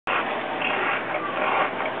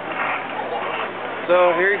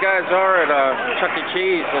So here you guys are at Chuck E.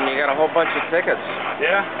 Cheese, and you got a whole bunch of tickets.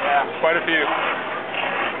 Yeah, quite a few.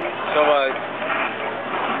 So,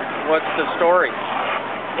 what's the story?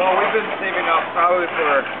 Well, we've been saving up probably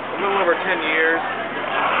for a little over 10 years.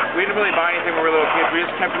 We didn't really buy anything when we were little kids. We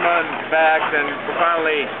just kept them in bags, and we're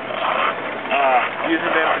finally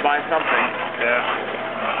using them to buy something.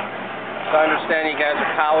 Yeah. So I understand you guys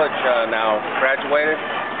are college now. Graduated?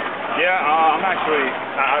 Yeah, I'm actually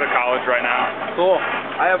out of college right now. Cool.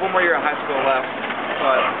 I have one more year of high school left,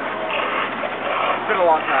 but it's been a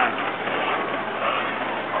long time.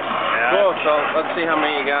 Yeah. Cool. So let's see how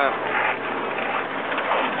many you got.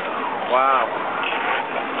 Wow.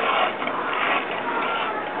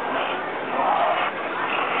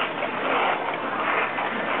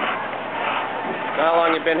 So how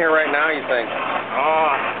long you been here right now, you think?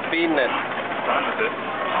 Feeding it. Done with it.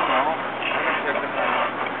 I don't know.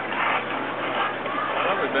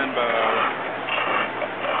 Probably been about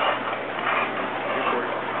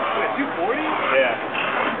 240? Yeah.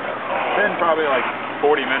 Been probably like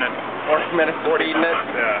 40 minutes. 40 minutes 40 feeding it?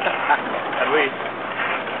 Yeah. At least.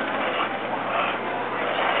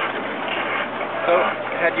 So,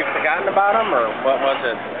 had you forgotten about them, or what was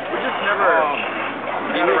it? We just never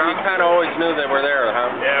You kind of always knew they were there,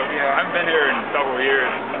 huh? Yeah, I haven't been here in several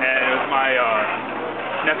years, and it was my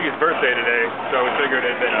nephew's birthday today, so we figured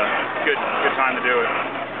it'd been a good time to do it.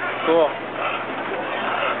 Cool.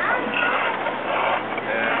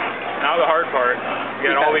 Yeah. Now the hard part.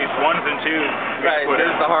 You got all these ones and twos. Right,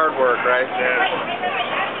 here's the hard work, right? Yeah.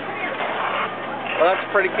 Well, that's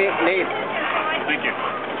pretty neat. Thank you.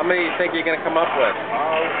 How many do you think you're going to come up with?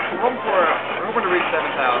 we're hoping to reach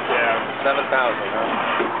 7,000. Yeah. 7,000, huh?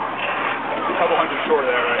 A couple hundred short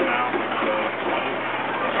of that right now, so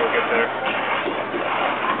we'll get there.